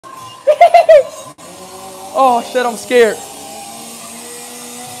Oh, shit, I'm scared.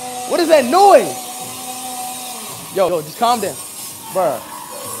 What is that noise? Yo, just calm down. Bruh.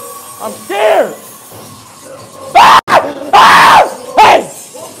 I'm scared. Ah! Ah! Hey!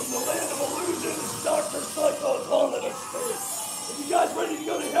 Welcome to Land of Illusions, Dr. Psycho's Haunted Estate. If you guys ready to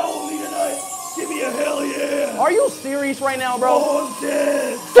go to hell with me tonight, give me a hell yeah. Are you serious right now, bro? Oh, I'm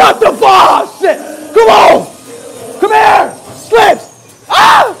dead. Shut the fuck! Shit! Come on! Come here! Slips!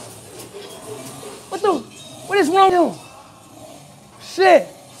 Ah! What is wrong with him? Shit!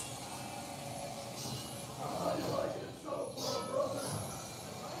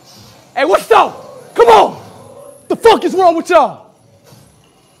 Hey, what's up? Come on! What the fuck is wrong with y'all?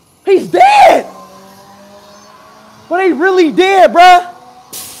 He's dead! But they really dead, bruh.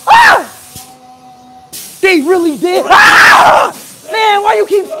 Ah! They really dead. Ah! Man, why you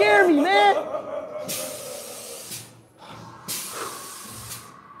keep scaring me, man?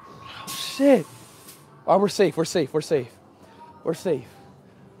 Oh, shit. All right, we're safe.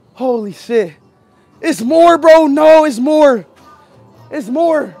 Holy shit. It's more, bro. No, it's more. It's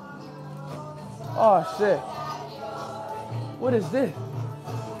more. Oh, shit. What is this?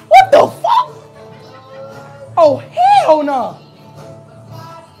 What the fuck? Oh, hell no.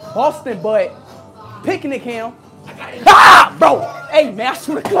 Boston butt. Picnic him. Ah, bro. Hey, man, I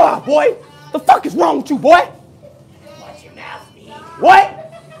swear to God, boy. The fuck is wrong with you, boy? Watch your mouth, Steve. What?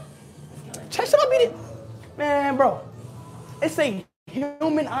 Should I beat it? Man, bro. They say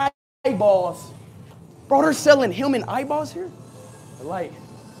human eyeballs. Bro, they're selling human eyeballs here? The light.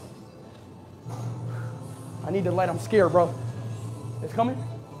 I need the light. I'm scared, bro. It's coming?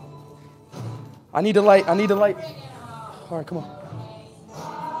 I need the light. All right, come on.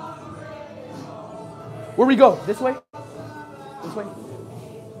 Where we go? This way? This way?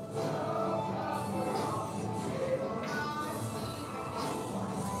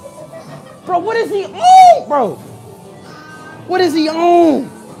 Bro, what is he on, bro? What is he on?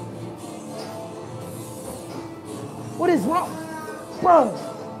 What is wrong? Bro.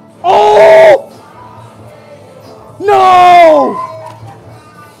 Oh! No!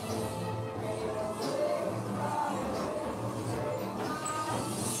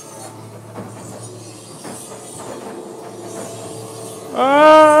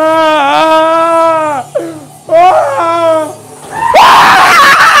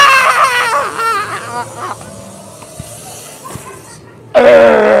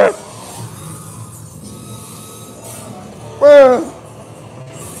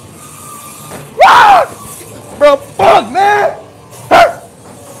 Bro, fuck, man!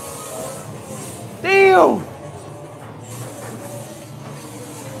 Damn!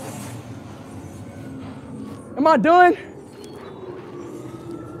 Am I done?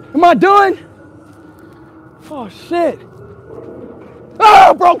 Oh, shit.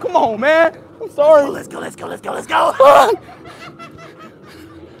 Oh, bro, come on, man. I'm sorry. Let's go.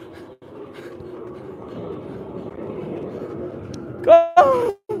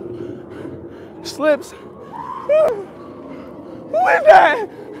 Go. Slips. Who is that?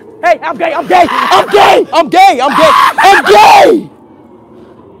 Hey, I'm gay.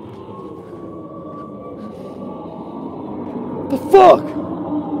 The fuck?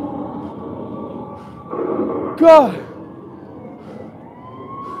 God.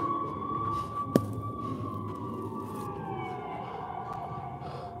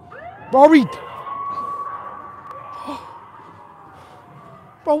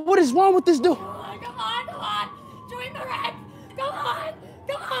 Bro, what is wrong with this dude? Come on. Join the wreck. Come on.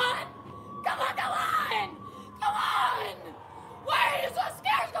 Why are you so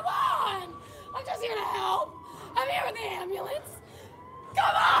scared? Come on. I'm just here to help. I'm here with the ambulance.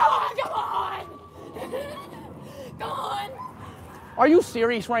 Come on. Are you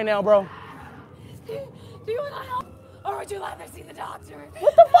serious right now, bro? Do you want to help? Or would you rather see the doctor?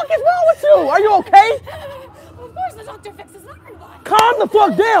 What the fuck is wrong with you? Are you okay? Of course the doctor fixes everyone. Calm the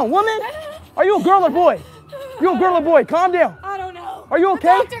fuck down, woman. Are you a girl or boy? Calm down. I don't know. Are you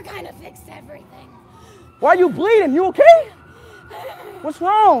okay? The doctor kind of fixed everything. Why are you bleeding? You okay? What's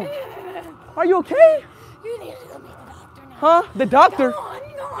wrong? Are you okay? You need to go meet the doctor now. Huh? The doctor? Go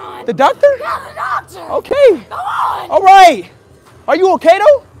on. The doctor? Yeah, the doctor. Okay. Go on. All right. Are you okay,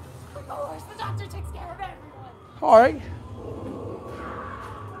 though? Of course, the doctor takes care of everyone. All right.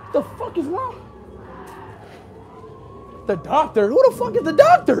 The fuck is wrong? The doctor? Who the fuck is the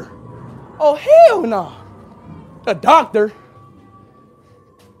doctor? Oh, hell no. The doctor?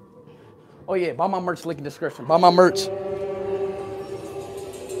 Oh, yeah. Buy my merch, link in the description. Buy my merch.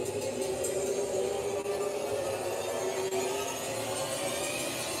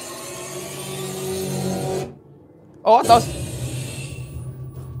 Oh, I thought...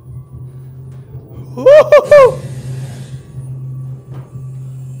 Woo-hoo-hoo.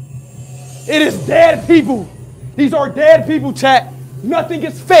 It is dead people. These are dead people, chat. Nothing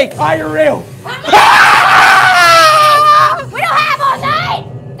is fake, IRL. We don't have all night.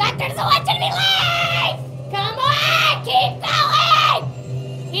 Doctor doesn't want you to be late. Come on, keep going.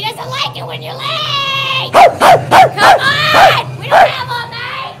 He doesn't like it when you're late. Come on. We don't have all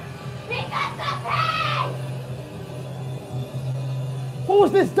night. We got something. Who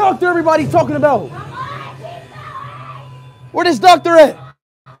is this doctor everybody's talking about? Come on, keep going. Where this doctor at?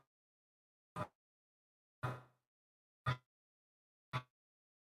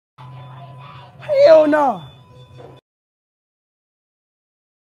 Hell no.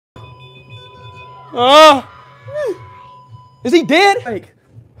 Is he dead? Like,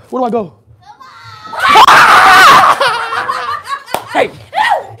 where do I go? Hey. You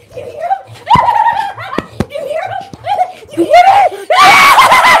hear him? You hear him? You hear it? You hear him?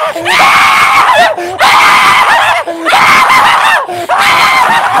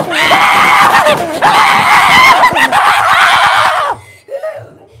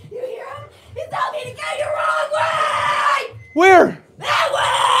 He's telling me to go your wrong way! Where? That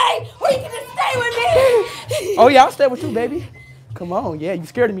way! Or you can just stay with me! Oh yeah, I'll stay with you, baby. Come on, yeah, you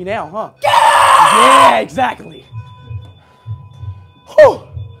scared of me now, huh? Yeah, exactly. Whew.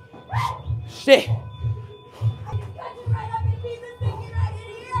 Shit. I just got you right up in pieces, thinking right in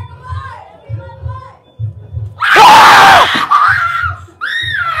here. Come on! Be my butt.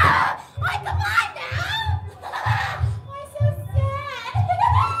 Why, come on now! Why so sad?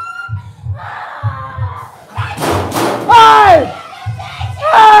 Hey!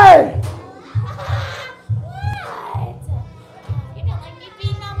 Hey! What? You don't like me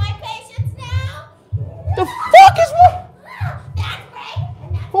beating on my patients now? The fuck is what? That's Greg.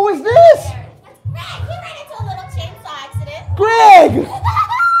 And that's Who is this? That's Greg. He ran into a little chainsaw accident. Greg!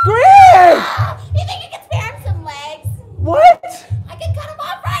 Greg! You think you can spare him some legs? What? I can cut him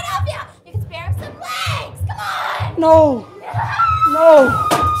off right off you. You can spare him some legs. Come on. No. No.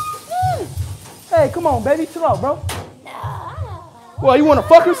 Hey, come on, baby. Chill out, bro. No. Well, you want to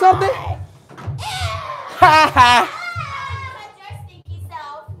fuck or something? Ha ha. That's your stinky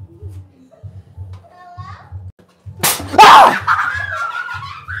self. Hello?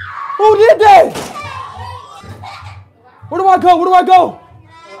 Who did that? Where do I go? Where do I go?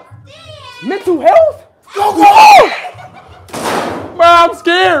 Mental health? Go, go! Bro, I'm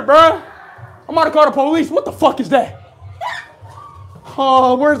scared, bro. I'm about to call the police. What the fuck is that?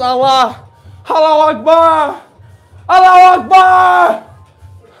 Oh, where's Allah? Allahu Akbar! Allahu Akbar!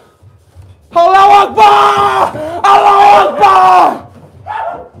 Allahu Akbar! Allahu Akbar!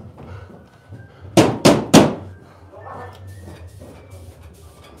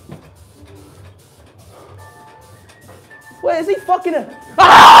 Wait, is he fucking a...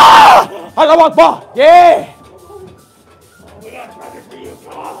 Ah! Allahu Akbar! Yeah! We're not trying for you,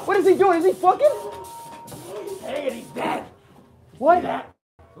 come on. What is he doing? Is he fucking? Hey, and he's dead. What? That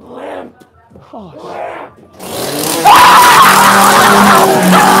limp. Oh,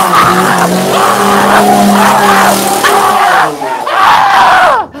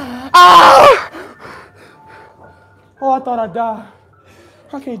 oh, I thought I died.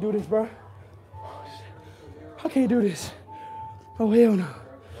 I can't do this, bro. I can't do this. Oh, hell no.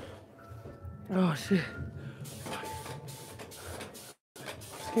 Oh, shit. I'm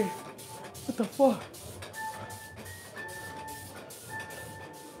scared. What the fuck?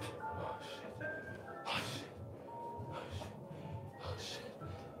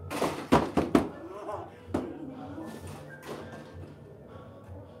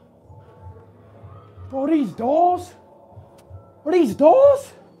 Bro, these dolls? Are these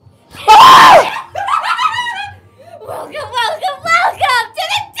dolls? Welcome, welcome, welcome to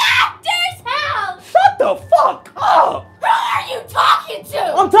the doctor's house! Shut the fuck up! Who are you talking to?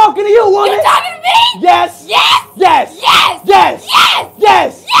 I'm talking to you, woman! You talking to me? Yes! Yes! Yes! Yes! Yes! Yes!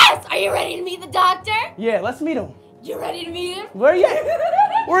 Yes! Yes! Are you ready to meet the doctor? Yeah, let's meet him. You ready to meet him? Where you at?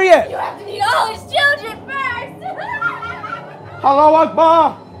 Where you You at? have to meet all his children first! Allahu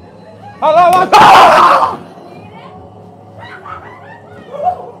Akbar! Allahu Akbar!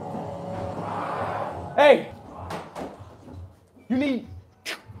 Hey! You need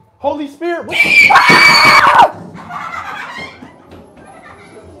Holy Spirit?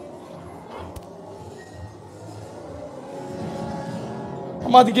 I'm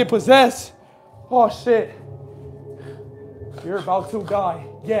about to get possessed. Oh shit. You're about to die.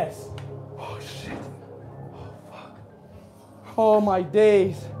 Yes. Oh shit. Oh fuck. Oh my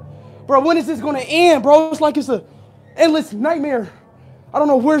days. Bro, when is this gonna end, bro? It's like it's a endless nightmare. I don't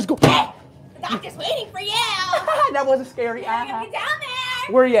know where it's going. The doctor's waiting for you! That wasn't scary. You're gonna get down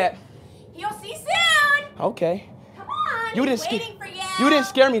there! Where you at? You'll see soon! Okay. Come on, You he's didn't waiting for you. You didn't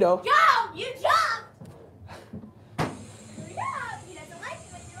scare me though. Go, you jump. Hurry up, he doesn't like you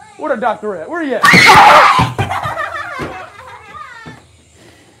when you're late. Where the doctor at? Where he at?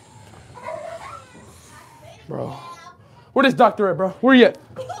 Bro. Where this doctor at, bro? Where you at?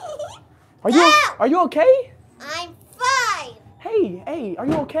 Are you okay? I'm fine. Hey, are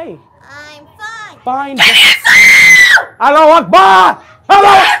you okay? I'm fine. Fine. Allahu Akbar!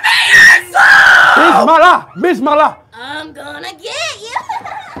 Hello! Bismillah! I'm gonna get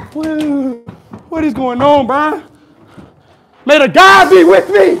you. What is going on, bro? May the God be with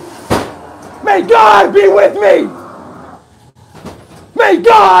me! May God be with me! May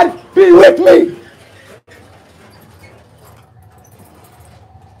God be with me!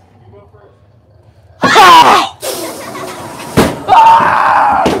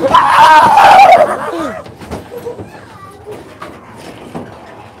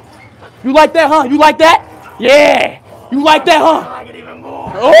 You like that, huh? You like that? Yeah! You like that, huh? I like it even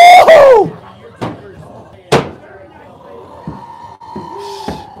more. Oh!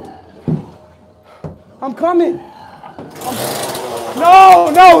 I'm coming. No!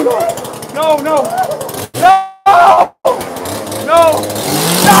 No!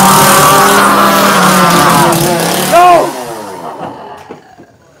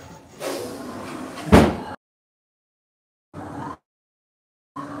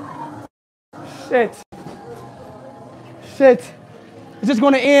 Shit. It's just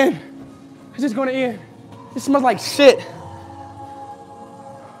gonna end. It smells like shit.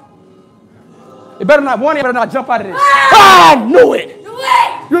 It better not jump out of this. Ah, I knew it. You're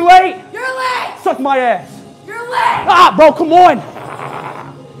late. You're late. You're late. Suck my ass. You're late. Ah, bro, come on.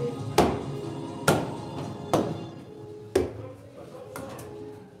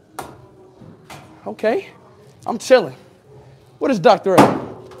 Okay, I'm chilling. What is Doctor at?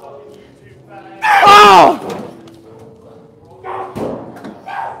 Oh!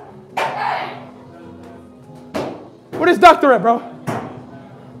 What is Doctor at, bro?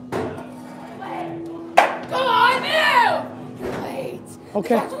 Come on, now. You're late.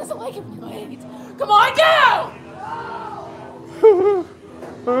 Okay. The doctor doesn't like it when you're late. Come on, now.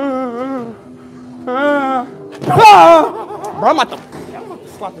 Bro, I'm about to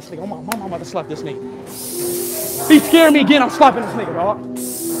slap this nigga. Oh, my mama, I'm about to slap this nigga. He scared me again. I'm slapping this nigga, dog.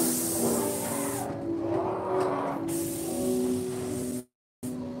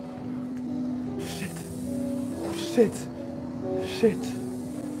 Shit.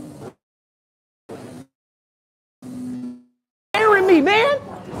 Scaring me, man.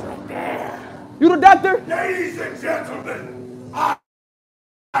 You the doctor? Ladies and gentlemen, I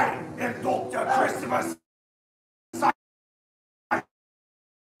am Dr. Christmas.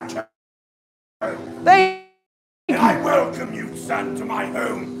 And I welcome you, son, to my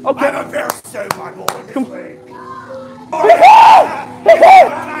home. Okay. I'm a very so my lord. Come.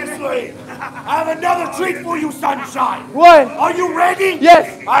 Nicely. I have another treat for you, sunshine. What? Are you ready?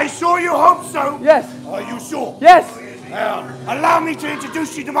 Yes. I sure you hope so. Yes. Are you sure? Yes. Well, allow me to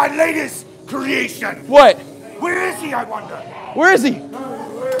introduce you to my latest creation. What? Where is he, I wonder? Where is he?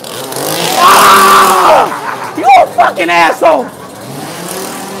 Ah! You a fucking asshole!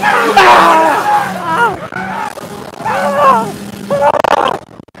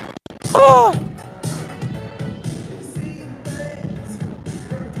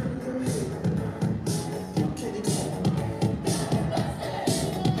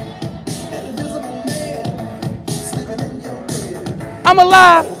 I'm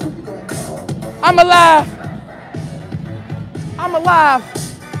alive.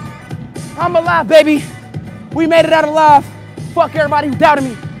 I'm alive, baby. We made it out alive. Fuck everybody who doubted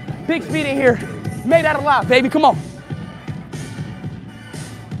me. Big Speed in here. Made it out alive, baby. Come on.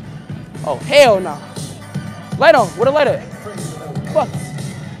 Oh, hell no. Light on. Where the light at? Fuck.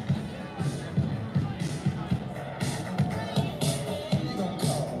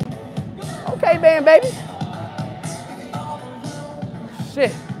 Okay, man, baby.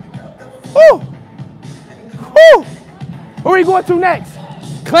 Shit. Woo! Woo! Where are we going to next?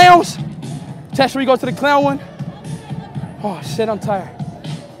 Clowns? Tess, should we go to the clown one? Oh, shit, I'm tired.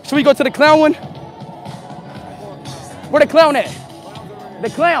 Should we go to the clown one? Where the clown at? The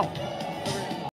clown.